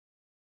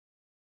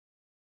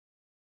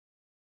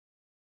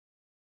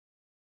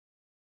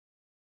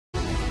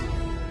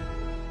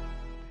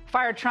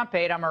Fired Trump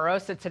aide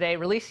Omarosa today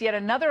released yet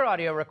another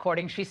audio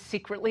recording she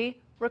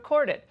secretly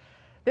recorded.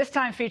 This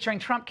time featuring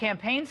Trump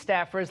campaign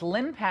staffers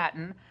Lynne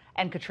Patton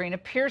and Katrina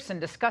Pearson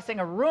discussing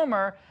a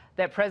rumor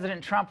that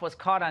President Trump was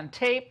caught on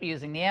tape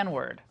using the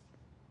N-word.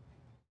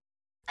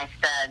 I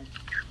said,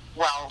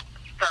 well,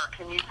 sir,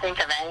 can you think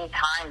of any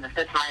time that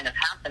this might have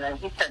happened? And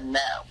he said no.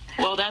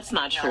 Well, that's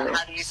not true.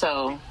 He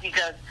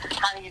goes,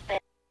 how do you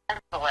think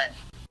handle it?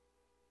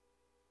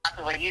 That's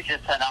what you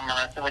just said,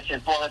 Omarosa, which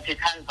is, well, it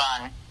depends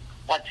on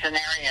what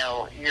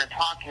scenario you're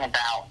talking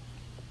about.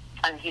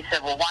 And he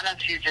said, well, why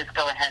don't you just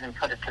go ahead and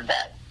put it to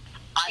bed?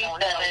 I don't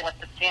know what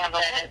the scandal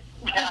is.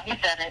 No, he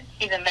said it.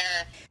 He's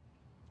embarrassed.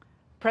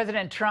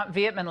 President Trump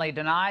vehemently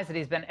denies that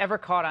he's been ever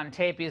caught on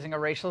tape using a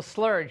racial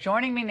slur.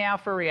 Joining me now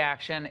for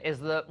reaction is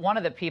one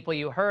of the people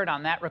you heard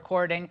on that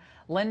recording,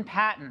 Lynne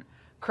Patton,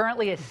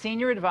 currently a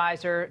senior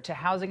advisor to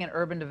Housing and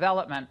Urban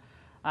Development,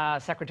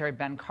 Secretary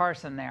Ben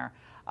Carlson there.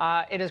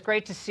 It is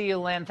great to see you,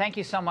 Lynne. Thank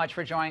you so much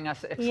for joining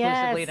us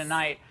exclusively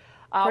tonight.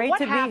 Great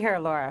to be here,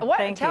 Laura.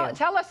 Thank you.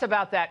 Tell us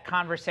about that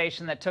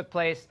conversation that took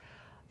place,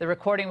 the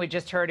recording we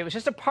just heard. It was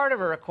just a part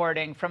of a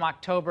recording from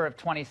October of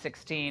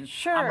 2016.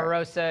 Sure.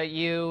 Omarosa,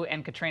 you,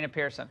 and Katrina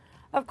Pearson.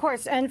 Of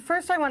course. And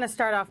first I want to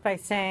start off by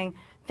saying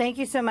thank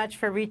you so much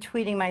for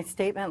retweeting my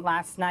statement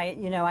last night.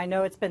 You know, I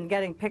know it's been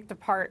getting picked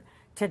apart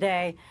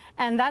today,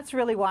 and that's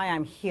really why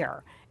I'm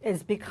here,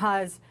 is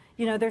because,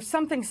 you know, there's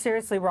something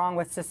seriously wrong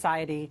with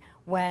society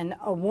when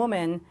a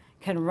woman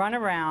can run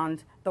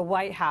around the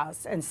White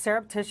House and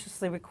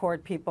surreptitiously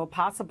record people,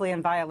 possibly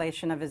in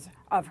violation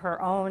of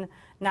her own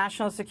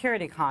national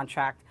security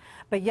contract.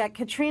 But yet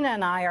Katrina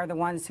and I are the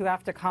ones who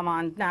have to come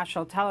on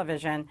national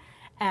television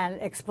and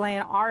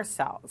explain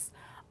ourselves.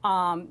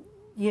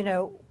 You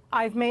know,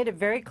 I've made it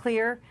very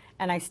clear,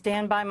 and I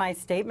stand by my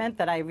statement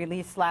that I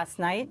released last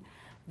night,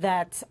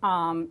 that,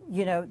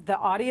 you know, the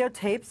audio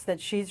tapes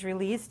that she's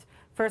released,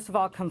 first of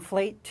all,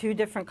 conflate two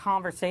different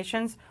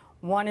conversations.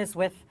 One is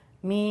with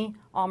me,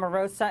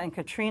 Omarosa, and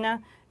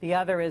Katrina. The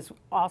other is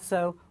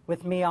also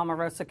with me,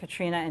 Omarosa,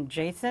 Katrina, and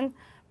Jason.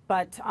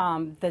 But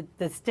the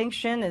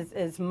distinction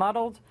is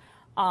muddled.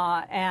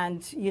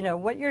 And, you know,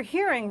 what you're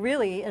hearing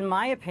really, in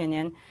my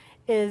opinion,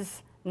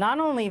 is not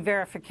only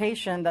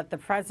verification that the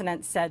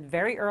president said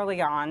very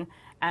early on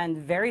and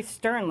very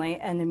sternly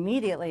and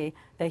immediately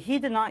that he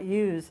did not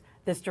use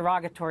this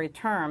derogatory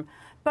term,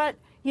 but,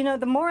 you know,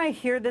 the more I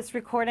hear this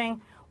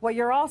recording, what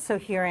you're also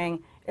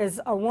hearing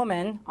is a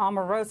woman,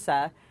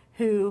 Omarosa,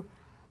 who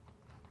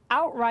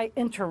outright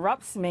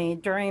interrupts me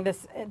during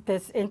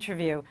this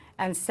interview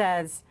and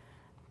says,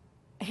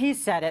 he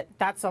said it,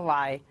 that's a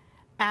lie.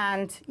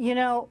 And, you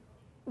know,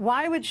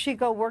 why would she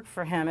go work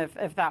for him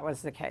if that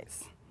was the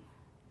case?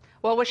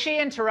 Well, was she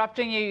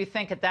interrupting you, you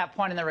think, at that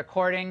point in the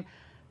recording?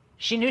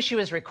 She knew she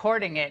was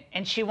recording it,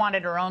 and she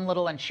wanted her own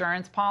little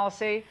insurance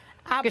policy?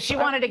 Because she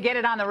wanted to get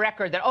it on the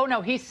record that, oh,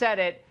 no, he said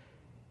it.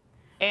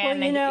 And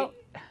well, you know,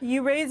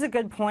 you raise a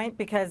good point,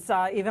 because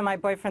even my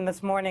boyfriend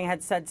this morning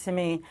had said to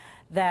me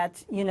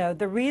that, you know,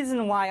 the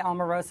reason why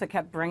Omarosa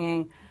kept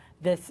bringing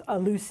this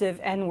elusive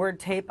N-word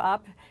tape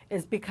up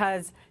is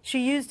because she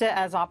used it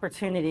as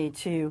opportunity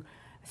to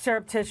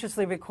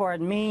surreptitiously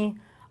record me,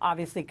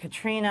 obviously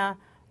Katrina,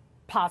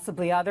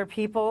 possibly other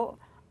people.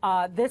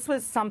 This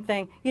was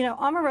something, you know,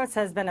 Omarosa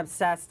has been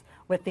obsessed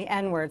with the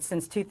N-word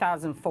since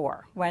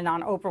 2004, when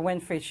on Oprah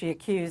Winfrey she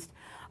accused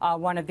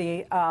one of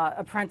the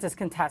Apprentice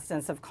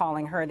contestants of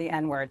calling her the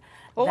N-word.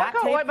 Well,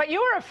 but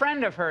you were a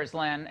friend of hers,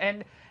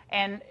 Lynne,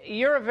 and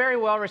you're a very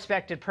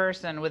well-respected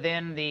person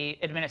within the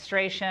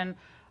administration.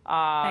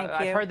 Thank you.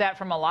 I've heard that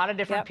from a lot of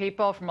different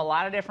people, from a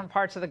lot of different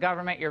parts of the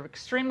government. You're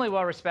extremely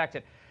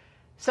well-respected.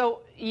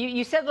 So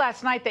you said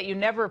last night that you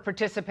never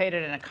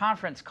participated in a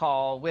conference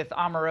call with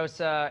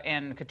Omarosa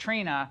and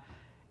Katrina,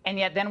 and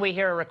yet then we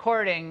hear a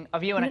recording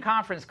of you in a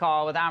conference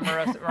call with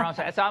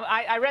Omarosa. So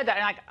I read that,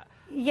 and I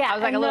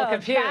was like a little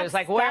confused.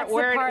 Like,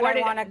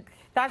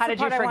 how did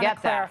you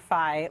forget that?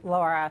 Clarify,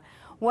 Laura.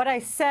 What I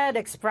said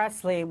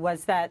expressly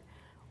was that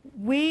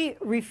we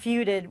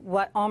refuted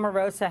what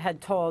Omarosa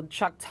had told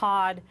Chuck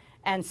Todd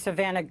and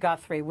Savannah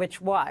Guthrie,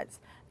 which was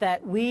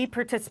that we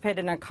participated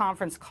in a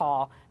conference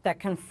call that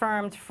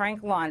confirmed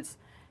Frank Luntz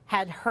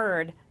had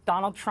heard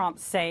Donald Trump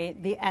say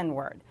the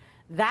N-word.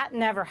 That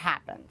never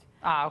happened.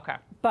 Ah, okay.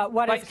 But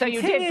so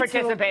you did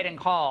participate in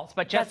calls,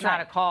 but just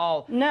not a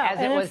call as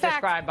it was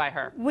described by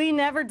her. We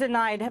never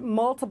denied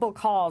multiple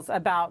calls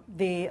about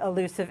the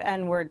elusive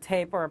N-word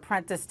tape or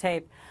Apprentice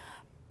tape,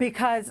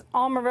 because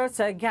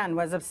Omarosa, again,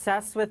 was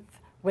obsessed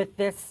with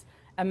this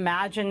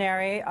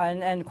imaginary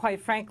and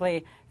quite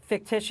frankly,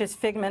 fictitious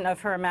figment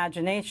of her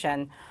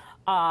imagination,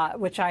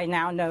 which I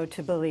now know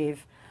to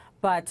believe.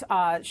 But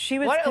she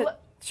was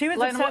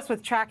obsessed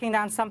with tracking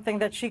down something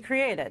that she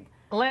created.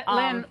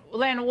 Lynne,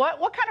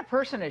 what kind of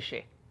person is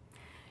she?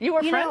 You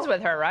were friends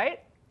with her, right?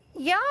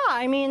 Yeah,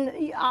 I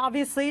mean,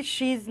 obviously,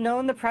 she's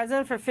known the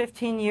president for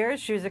 15 years.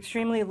 She was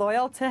extremely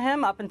loyal to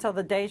him up until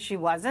the day she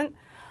wasn't.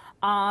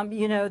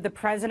 You know, the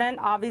president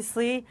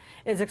obviously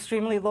is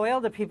extremely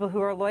loyal to people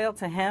who are loyal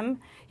to him.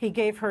 He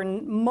gave her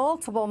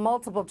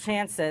multiple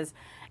chances.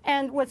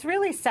 And what's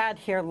really sad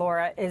here,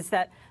 Laura, is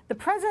that the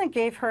president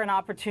gave her an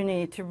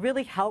opportunity to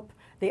really help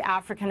the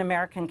African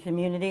American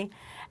community.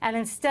 And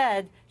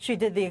instead, she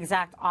did the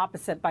exact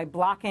opposite by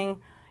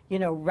blocking, you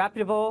know,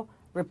 reputable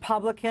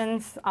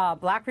Republicans,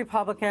 black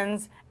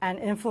Republicans, and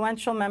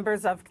influential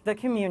members of the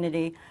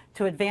community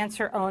to advance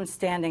her own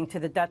standing to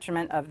the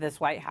detriment of this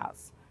White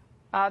House.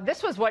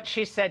 This was what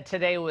she said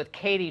today with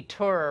Katie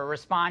Toorer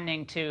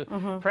responding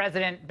to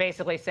President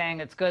basically saying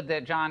it's good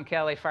that John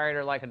Kelly fired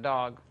her like a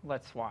dog.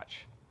 Let's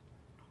watch.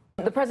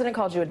 The president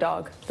called you a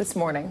dog this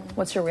morning.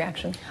 What's your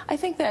reaction? I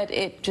think that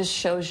it just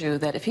shows you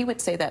that if he would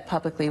say that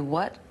publicly,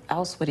 what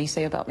else would he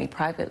say about me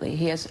privately?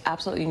 He has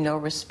absolutely no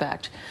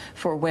respect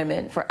for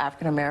women, for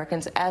African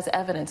Americans, as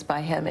evidenced by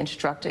him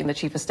instructing the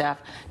chief of staff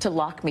to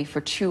lock me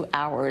for 2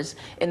 hours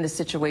in the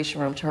Situation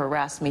Room to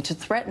harass me, to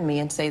threaten me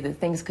and say that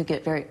things could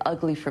get very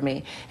ugly for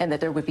me and that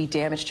there would be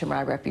damage to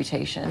my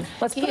reputation.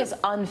 He is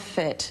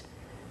unfit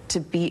to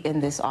be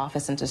in this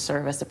office and to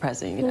serve as the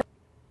president.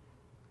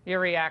 Your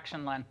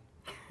reaction, Lynne?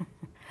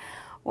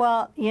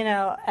 Well, you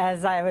know,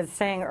 as I was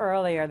saying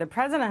earlier, the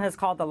president has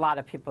called a lot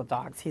of people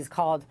dogs. He's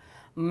called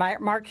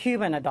Mark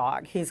Cuban a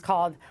dog. He's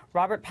called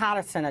Robert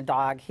Patterson a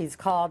dog. He's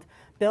called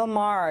Bill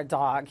Maher a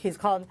dog. He's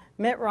called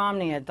Mitt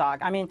Romney a dog.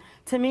 I mean,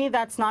 to me,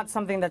 that's not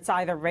something that's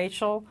either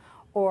racial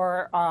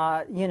or,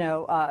 you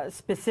know,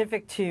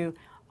 specific to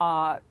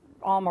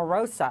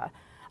Omarosa.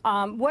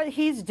 What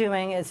he's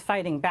doing is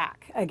fighting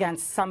back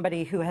against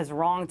somebody who has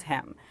wronged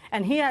him.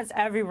 And he has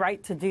every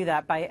right to do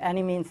that by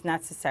any means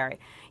necessary.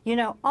 You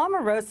know,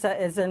 Omarosa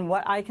is in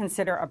what I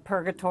consider a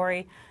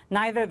purgatory.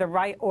 Neither the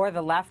right or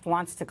the left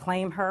wants to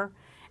claim her.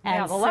 And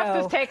yeah, the left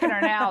is taking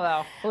her now,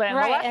 though, Lynne.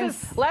 Right,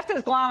 the left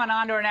is glomming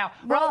onto her now.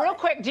 Well, real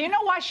quick, do you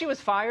know why she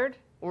was fired?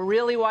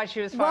 Really why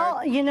she was fired?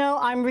 Well, you know,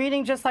 I'm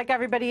reading just like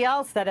everybody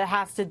else that it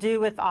has to do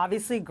with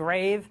obviously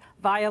grave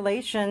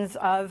violations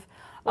of...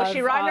 Was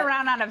she riding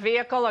around on a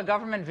vehicle, a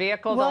government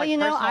vehicle? Well, to, like, you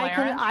know,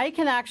 errands? I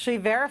can actually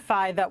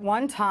verify that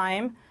one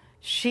time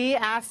she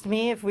asked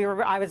me if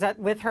I was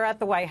with her at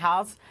the White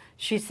House.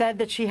 She said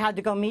that she had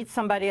to go meet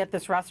somebody at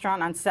this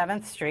restaurant on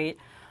 7th Street.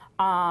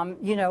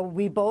 You know,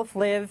 we both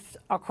lived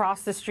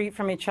across the street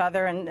from each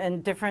other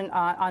and different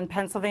on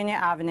Pennsylvania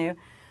Avenue.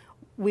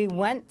 We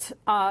went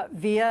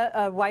via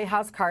a White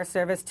House car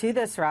service to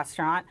this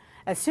restaurant.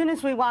 As soon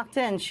as we walked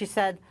in, she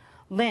said,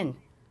 "Lynne,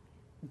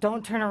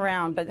 don't turn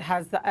around, but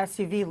has the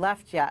SUV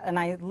left yet?" And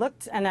I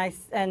looked,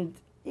 and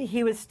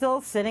he was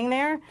still sitting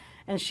there,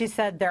 and she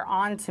said, "They're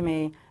on to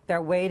me.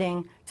 They're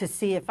waiting to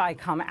see if I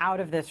come out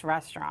of this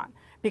restaurant."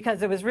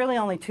 Because it was really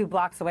only 2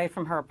 blocks away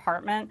from her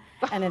apartment,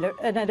 and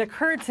it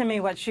occurred to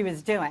me what she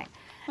was doing.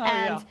 Oh,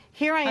 and yeah.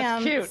 here I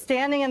am cute.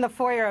 standing in the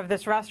foyer of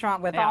this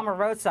restaurant with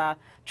Omarosa,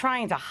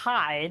 trying to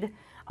hide.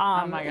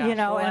 Oh my gosh, you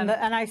know, Lynne.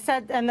 and I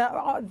said, and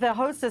the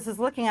hostess is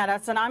looking at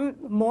us, and I'm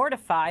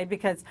mortified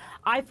because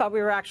I thought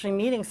we were actually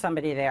meeting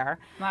somebody there.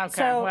 Okay,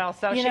 so, well,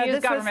 so you she know,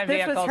 used government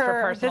vehicles for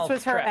personal This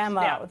was her trips.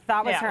 MO. Yeah.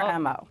 That was her well,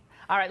 MO.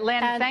 All right,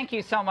 Lynne, And thank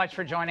you so much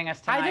for joining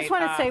us tonight. I just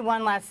want to say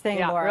one last thing,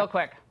 Laura. real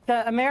quick.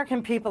 The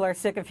American people are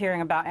sick of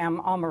hearing about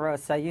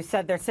Omarosa. You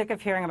said they're sick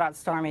of hearing about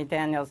Stormy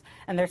Daniels,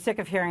 and they're sick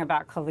of hearing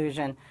about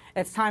collusion.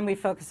 It's time we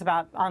focus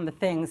on the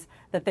things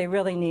that they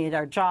really need,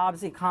 our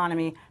jobs,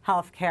 economy,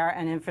 health care,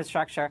 and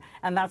infrastructure,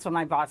 and that's what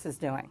my boss is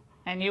doing.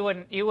 And you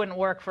wouldn't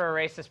work for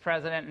a racist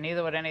president, and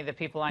neither would any of the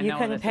people I know in this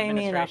You couldn't pay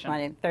me enough administration.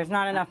 money. There's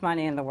not enough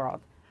money in the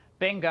world.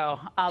 Bingo.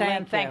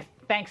 Lynne,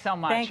 thanks so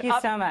much. Thank you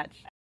so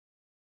much.